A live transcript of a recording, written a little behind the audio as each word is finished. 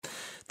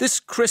This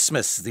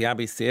Christmas, the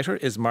Abbey Theatre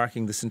is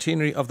marking the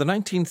centenary of the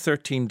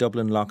 1913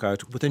 Dublin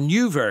lockout with a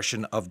new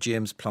version of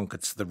James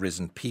Plunkett's The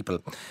Risen People.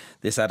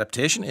 This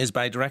adaptation is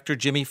by director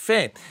Jimmy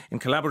Fay in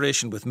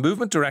collaboration with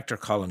movement director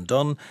Colin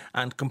Dunn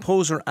and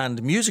composer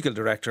and musical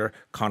director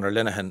Conor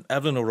Linehan.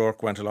 Evelyn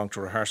O'Rourke went along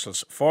to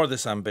rehearsals for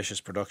this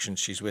ambitious production.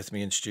 She's with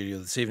me in studio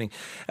this evening.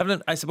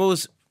 Evelyn, I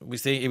suppose we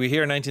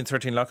hear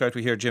 1913 lockout,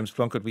 we hear James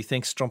Plunkett, we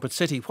think Strumpet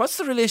City. What's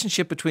the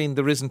relationship between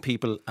The Risen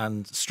People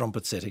and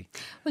Strumpet City?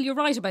 Well, you're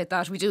right about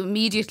that. We do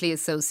immediately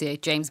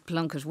associate James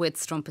Plunkett with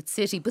Strumpet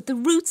City, but the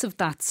roots of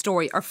that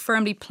story are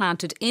firmly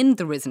planted in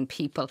The Risen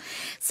People.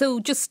 So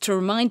just to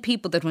remind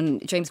people that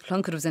when James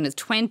Plunkett was in his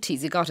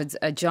 20s, he got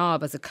a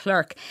job as a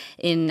clerk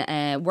in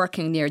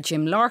working near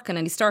Jim Larkin,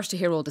 and he started to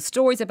hear all the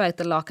stories about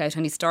the lockout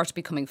and he started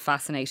becoming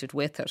fascinated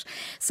with it.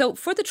 So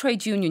for the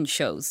trade union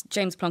shows,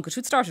 James Plunkett,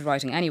 who'd started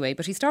writing anyway,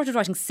 but he started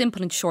writing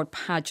simple and short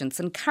pageants,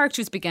 and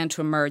characters began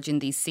to emerge in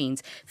these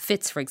scenes.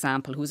 Fitz, for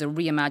example, who was a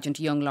reimagined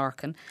young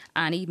Larkin,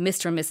 Annie,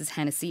 Mr. and Mrs.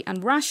 Hennessy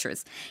and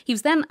Rashers. He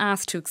was then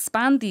asked to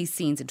expand these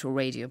scenes into a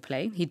radio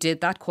play. He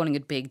did that, calling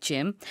it Big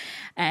Jim.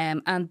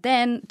 And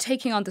then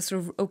taking on the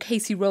sort of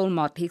O'Casey role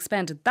model, he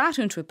expanded that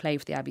into a play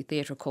for the Abbey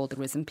Theatre called The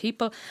Risen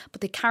People.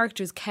 But the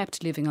characters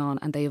kept living on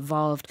and they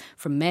evolved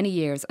for many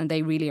years, and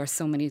they really are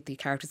so many of the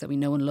characters that we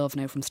know and love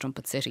now from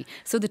Strumpet City.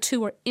 So the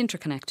two are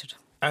interconnected.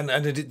 And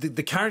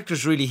the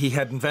characters, really, he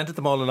had invented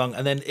them all along.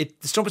 And then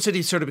Strumpet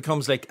City sort of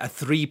becomes like a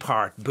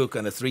three-part book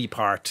and a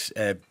three-part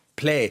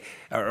play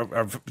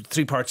or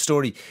three-part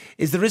story.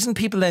 Is The Risen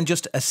People then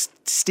just a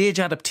stage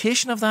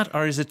adaptation of that,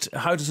 or is it?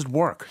 How does it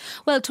work?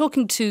 Well,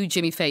 talking to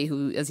Jimmy Fay,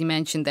 who, as you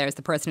mentioned there, is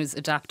the person who's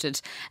adapted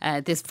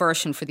this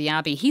version for the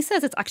Abbey, he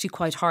says it's actually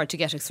quite hard to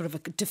get a sort of a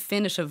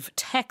definitive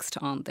text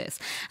on this,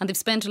 and they've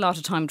spent a lot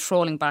of time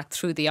trawling back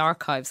through the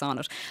archives on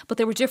it. But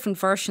there were different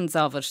versions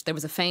of it. There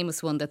was a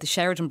famous one that the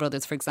Sheridan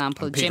brothers, for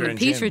example, Jim and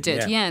Peter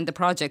did, in the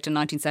project in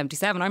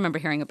 1977. I remember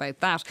hearing about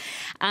that.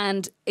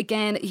 And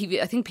again,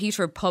 I think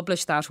Peter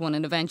published that one,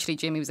 and eventually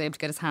Jimmy was able to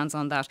get his hands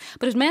on that.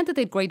 But it meant that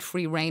they had great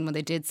free rein when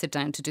they did sit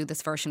down to do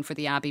this version for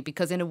the Abbey,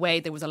 because in a way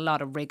there was a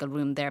lot of wriggle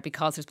room there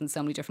because there's been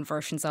so many different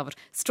versions of it.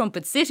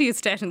 Strumpet City is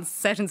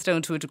set in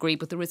stone to a degree,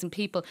 but The Risen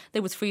People,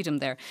 there was freedom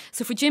there.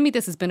 So for Jimmy,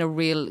 this has been a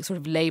real sort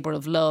of labour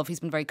of love. He's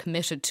been very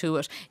committed to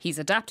it. He's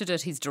adapted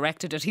it, he's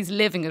directed it, he's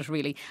living it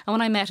really. And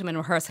when I met him in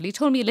rehearsal, he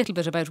told me a little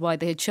bit about why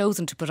they had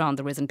chosen to put on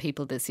The Risen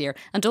People this year,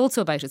 and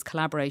also about his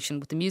collaboration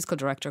with the musical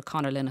director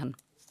Conor Linehan.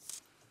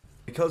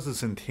 Because the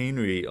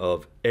centenary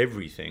of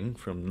everything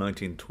from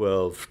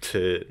 1912 to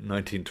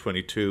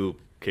 1922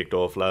 kicked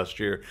off last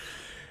year,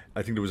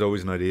 I think there was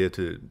always an idea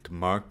to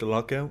mark the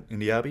lockout in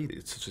the Abbey.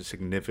 It's such a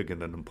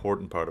significant and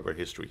important part of our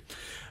history.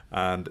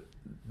 And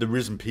The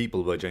Risen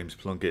People by James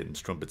Plunkett and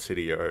Strumpet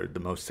City are the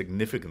most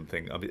significant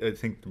thing. I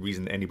think the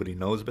reason anybody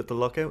knows about the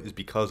lockout is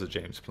because of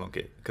James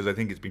Plunkett, because I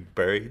think it's been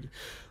buried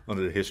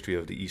under the history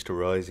of the Easter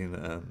Rising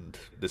and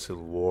the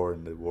Civil War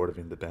and the War of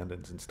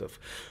Independence and stuff,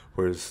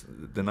 whereas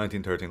the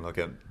 1913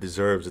 lockout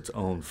deserves its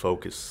own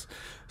focus.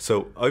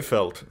 So I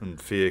felt, and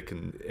Fiach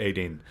and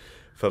Aideen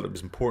felt it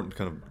was important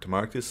to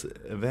mark this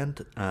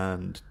event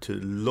and to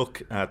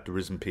look at The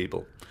Risen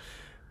People,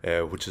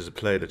 which is a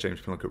play that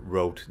James Plunkett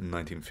wrote in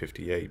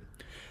 1958.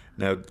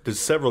 Now, there's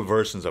several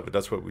versions of it.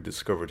 That's what we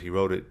discovered. He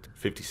wrote it in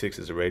 56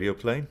 as a radio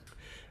play.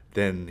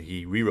 Then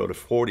he rewrote it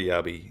for the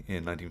Abbey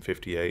in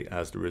 1958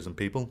 as The Risen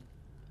People.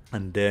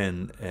 And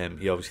then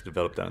he obviously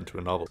developed that into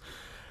a novel.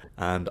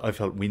 And I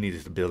felt we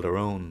needed to build our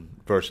own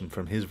version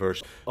from his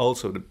version.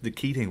 Also, the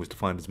key thing was to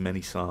find as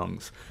many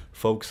songs,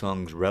 folk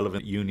songs,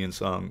 relevant union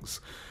songs,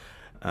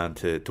 and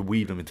to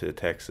weave them into the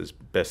text as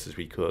best as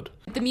we could.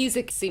 The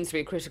music seems to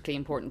be a critically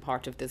important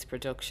part of this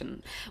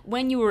production.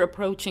 When you were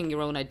approaching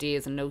your own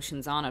ideas and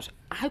notions on it,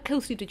 how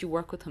closely did you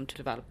work with him to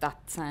develop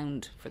that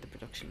sound for the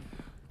production?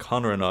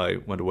 Conor and I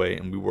went away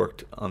and we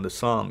worked on the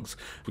songs.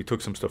 We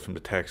took some stuff from the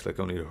text, like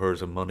Only the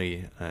Hers of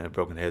Money,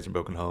 Broken Heads and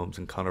Broken Homes,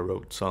 and Conor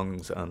wrote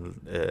songs and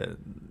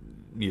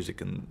music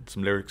and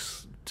some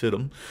lyrics to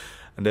them.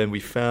 And then we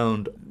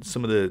found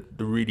some of the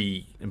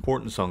really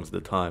important songs at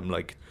the time,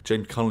 like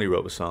James Connolly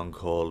wrote a song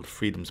called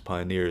Freedom's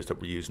Pioneers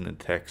that we're using in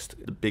text.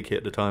 The big hit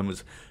at the time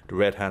was The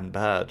Red Hand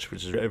Badge,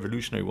 which is a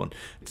revolutionary one.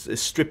 It's a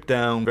stripped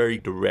down, very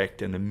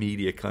direct and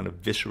immediate kind of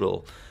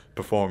visceral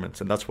performance,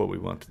 and that's what we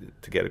wanted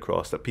to get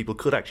across, that people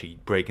could actually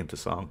break into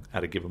song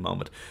at a given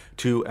moment,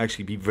 to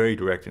actually be very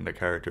direct in their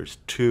characters,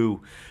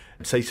 to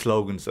say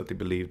slogans that they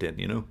believed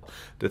in,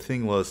 The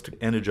thing was to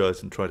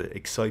energise and try to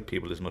excite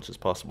people as much as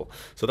possible.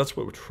 So that's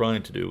what we're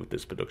trying to do with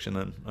this production,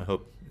 and I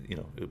hope,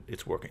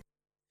 it's working.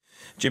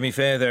 Jimmy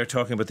Fay there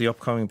talking about the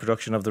upcoming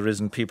production of The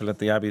Risen People at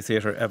the Abbey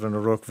Theatre. Evelyn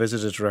O'Rourke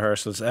visited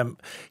rehearsals.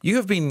 You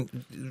have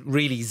been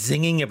really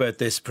zinging about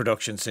this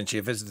production since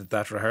you visited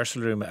that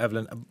rehearsal room,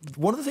 Evelyn.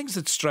 One of the things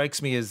that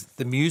strikes me is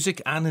the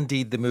music and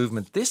indeed the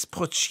movement. This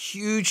puts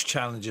huge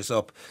challenges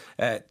up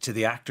to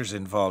the actors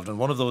involved, and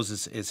one of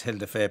those is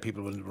Hilda Fay.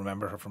 People will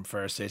remember her from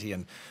Fair City,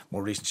 and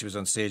more recently she was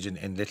on stage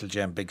in Little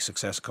Gem, big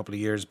success a couple of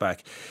years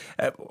back.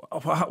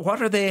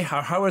 What are they?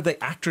 How are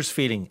the actors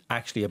feeling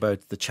actually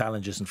about the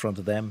challenges in front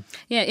of them?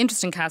 Yeah,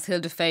 interesting cast.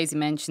 Hilda Faye, as you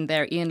mentioned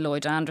there, Ian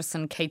Lloyd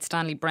Anderson, Kate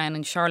Stanley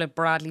Brennan, Charlotte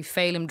Bradley,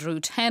 Phelim Drew,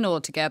 10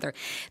 altogether.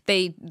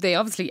 They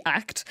obviously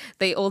act,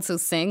 they also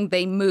sing,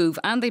 they move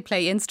and they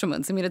play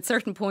instruments. I mean, at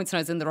certain points when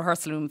I was in the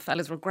rehearsal room,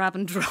 fellas were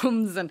grabbing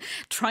drums and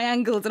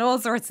triangles and all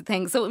sorts of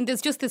things. So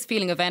there's just this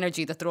feeling of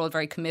energy that they're all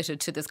very committed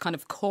to this kind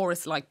of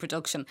chorus-like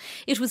production.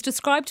 It was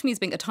described to me as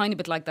being a tiny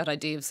bit like that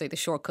idea of, say, the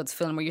Shortcuts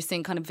film, where you're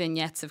seeing kind of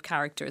vignettes of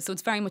characters. So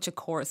it's very much a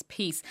chorus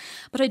piece.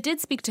 But I did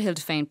speak to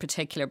Hilda Faye in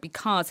particular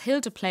because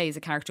Hilda plays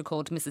a character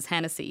called Mrs.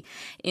 Hennessy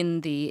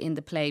in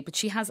the play, but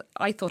she has,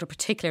 I thought, a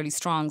particularly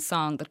strong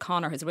song that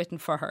Conor has written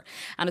for her,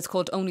 and it's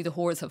called Only the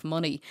Whores Have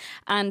Money.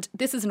 And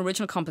this is an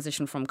original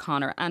composition from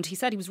Conor, and he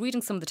said he was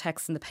reading some of the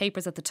texts in the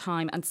papers at the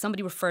time, and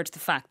somebody referred to the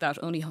fact that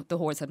only the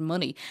whores had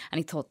money, and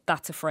he thought,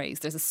 that's a phrase,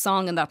 there's a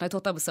song in that, and I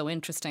thought that was so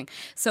interesting.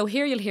 So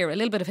here you'll hear a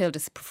little bit of Hilda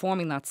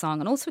performing that song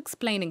and also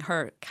explaining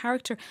her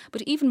character,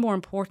 but even more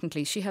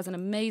importantly, she has an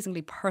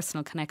amazingly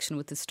personal connection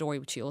with this story,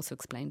 which she also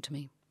explained to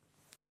me.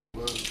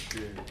 1,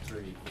 2,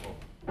 3, 4.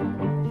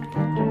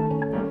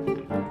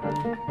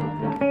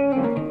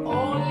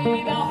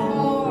 Only the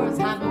whores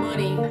have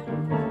money.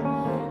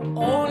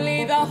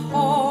 Only the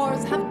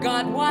whores have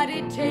got what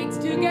it takes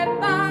to get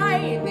by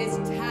in this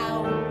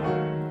town,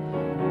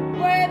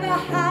 where the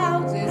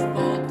houses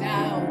fall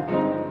down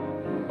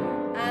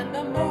and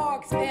the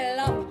morgues fill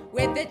up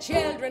with the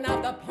children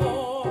of the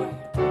poor.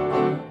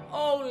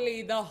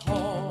 Only the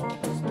whores.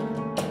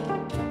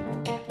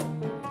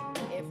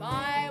 If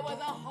I was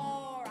a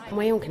whore,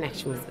 my own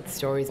connection with the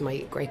story is my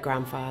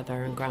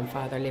great-grandfather and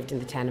grandfather lived in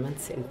the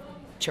tenements in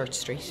Church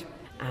Street,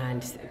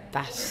 and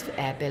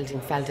that building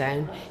fell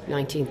down in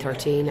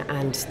 1913,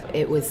 and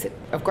it was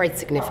of great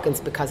significance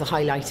because it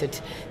highlighted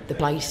the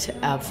plight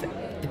of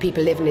the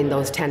people living in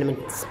those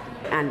tenements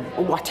and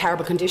what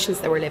terrible conditions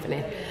they were living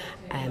in.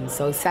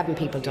 So 7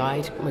 people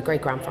died. My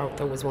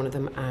great-grandfather was one of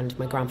them, and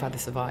my grandfather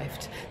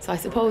survived. So I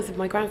suppose if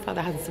my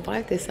grandfather hadn't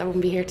survived this, I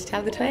wouldn't be here to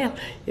tell the tale.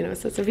 You know,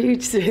 so it's a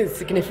huge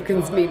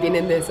significance me being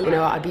in this. You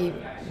know, I'd be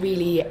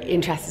really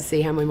interested to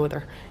see how my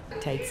mother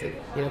takes it,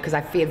 you know, because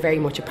I feel very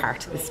much a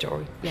part of the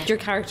story. Yeah. Your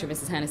character,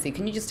 Mrs. Hennessy,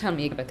 can you just tell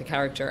me about the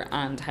character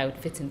and how it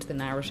fits into the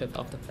narrative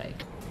of the play?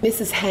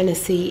 Mrs.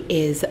 Hennessy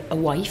is a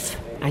wife,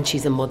 and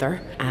she's a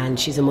mother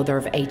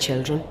of 8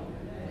 children,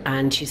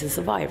 and she's a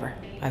survivor,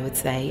 I would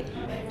say.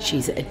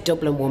 She's a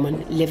Dublin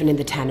woman living in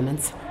the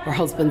tenements. Her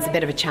husband's a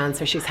bit of a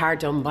chancer. She's hard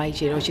done by,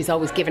 you know. She's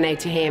always giving out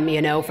to him,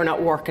 you know, for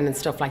not working and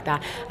stuff like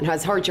that. And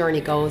as her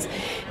journey goes,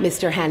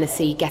 Mr.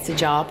 Hennessy gets a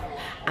job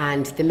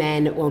and the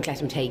men won't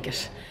let him take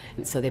it.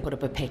 So they put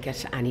up a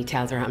picket and he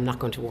tells her, I'm not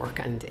going to work,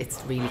 and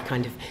it's really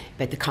kind of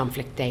about the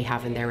conflict they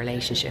have in their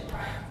relationship.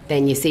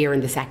 Then you see her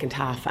in the second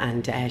half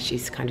and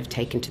she's kind of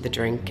taken to the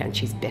drink and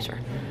she's bitter.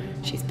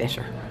 She's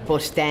bitter.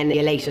 But then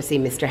you later see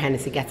Mr.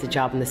 Hennessy gets a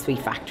job in the sweet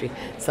factory,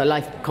 so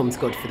life becomes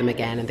good for them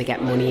again and they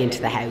get money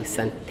into the house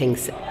and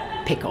things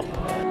pick up.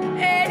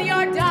 in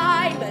your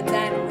diamonds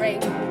and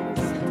rings,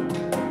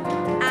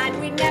 and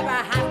we never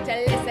have to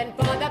listen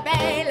for the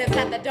bailiffs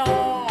at the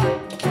door.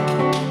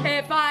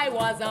 If I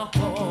was a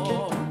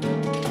whore.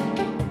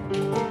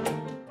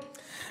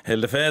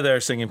 Hilda Faye there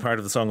singing part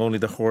of the song Only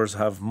the Whores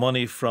Have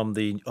Money from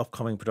the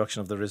upcoming production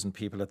of The Risen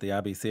People at the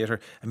Abbey Theatre.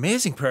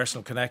 Amazing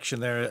personal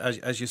connection there,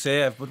 as you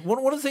say. But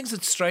one of the things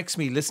that strikes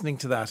me listening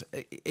to that,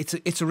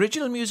 it's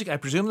original music. I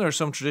presume there are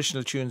some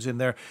traditional tunes in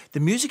there. The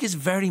music is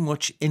very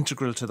much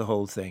integral to the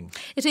whole thing.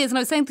 It is, and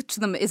I was saying to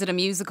them, is it a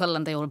musical?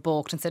 And they all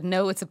balked and said,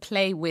 no, it's a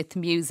play with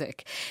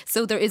music.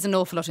 So there is an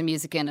awful lot of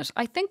music in it.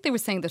 I think they were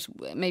saying that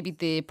maybe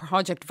the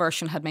project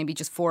version had maybe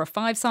just 4 or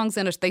 5 songs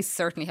in it. They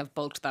certainly have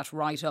bulked that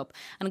right up.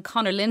 And in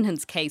Conor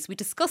Linehan's case, we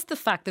discussed the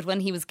fact that when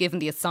he was given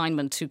the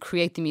assignment to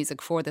create the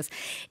music for this,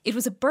 it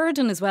was a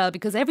burden as well,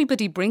 because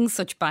everybody brings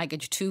such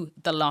baggage to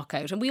the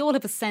lockout, and we all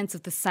have a sense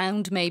of the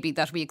sound maybe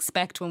that we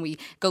expect when we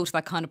go to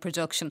that kind of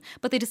production.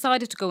 But they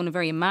decided to go in a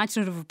very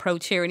imaginative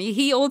approach here, and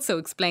he also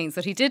explains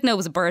that he did know it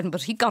was a burden,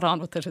 but he got on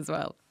with it as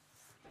well.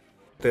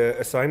 The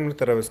assignment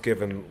that I was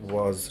given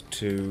was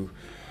to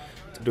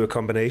do a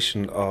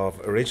combination of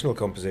original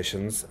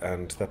compositions,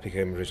 and that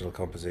became original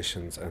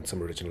compositions and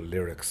some original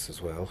lyrics as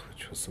well,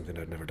 which was something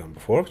I'd never done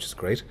before, which is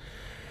great.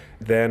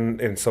 Then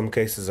in some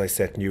cases I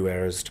set new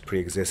airs to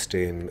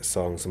pre-existing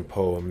songs and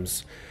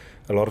poems.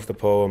 A lot of the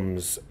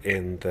poems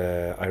in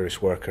the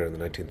Irish Worker, in the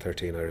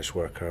 1913 Irish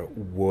Worker,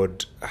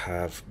 would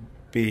have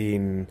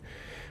been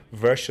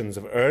versions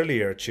of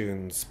earlier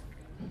tunes.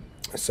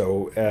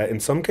 So in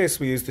some cases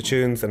we used the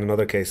tunes, and in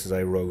other cases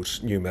I wrote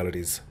new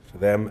melodies for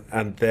them.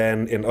 And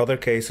then in other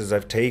cases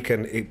I've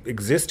taken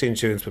existing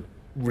tunes but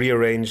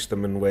rearranged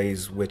them in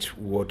ways which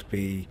would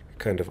be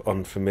kind of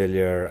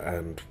unfamiliar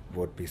and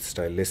would be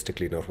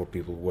stylistically not what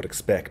people would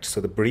expect.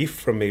 So the brief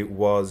from me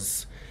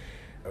was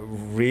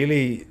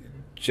really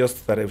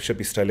just that it should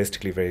be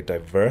stylistically very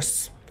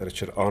diverse, that it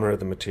should honour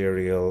the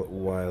material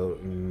while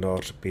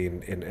not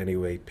being in any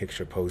way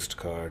picture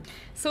postcard.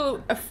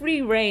 So a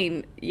free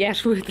rein,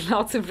 yet with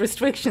lots of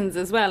restrictions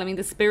as well. I mean,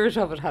 the spirit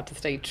of it had to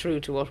stay true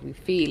to what we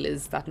feel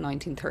is that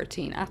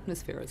 1913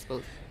 atmosphere, I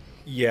suppose.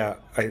 Yeah,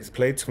 I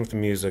played some of the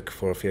music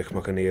for Fiach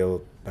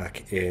McAneil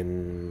back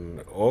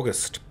in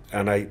August,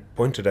 and I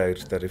pointed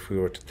out that if we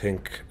were to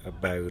think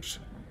about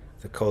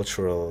the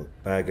cultural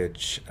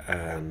baggage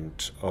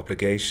and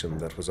obligation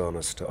that was on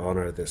us to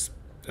honour this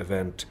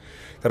event,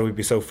 that we'd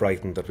be so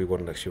frightened that we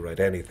wouldn't actually write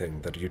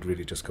anything, that you'd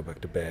really just go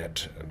back to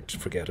bed and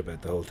forget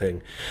about the whole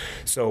thing.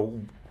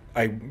 So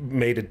I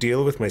made a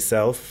deal with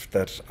myself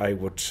that I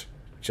would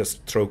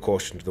just throw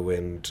caution to the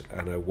wind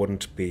and I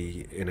wouldn't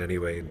be in any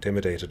way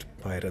intimidated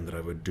by it, and that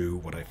I would do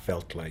what I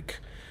felt like.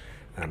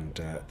 And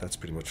that's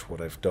pretty much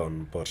what I've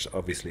done. But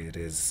obviously it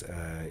is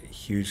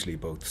hugely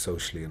both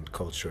socially and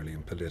culturally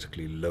and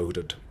politically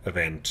loaded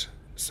event,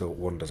 so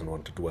one doesn't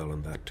want to dwell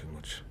on that too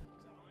much.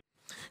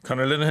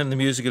 Conor Linehan, the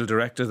musical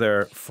director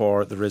there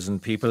for The Risen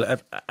People.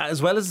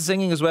 As well as the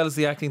singing, as well as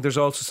the acting, there's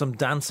also some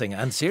dancing,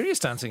 and serious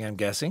dancing, I'm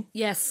guessing.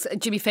 Yes,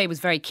 Jimmy Fay was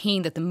very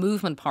keen that the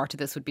movement part of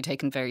this would be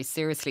taken very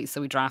seriously, so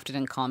we drafted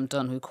in Colm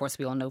Dunn, who of course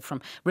we all know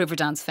from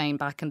Riverdance fame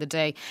back in the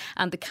day,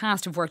 and the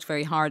cast have worked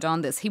very hard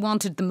on this. He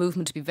wanted the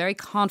movement to be very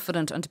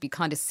confident and to be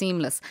kind of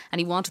seamless, and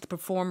he wanted the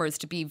performers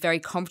to be very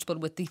comfortable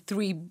with the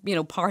three,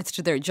 parts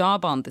to their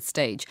job on the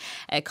stage.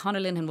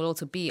 Conor Linehan will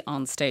also be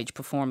on stage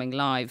performing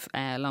live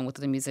along with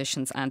the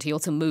musicians, and he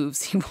also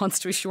moves. He wants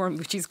to assure me,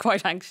 which he's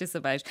quite anxious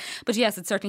about. But yes, it's certainly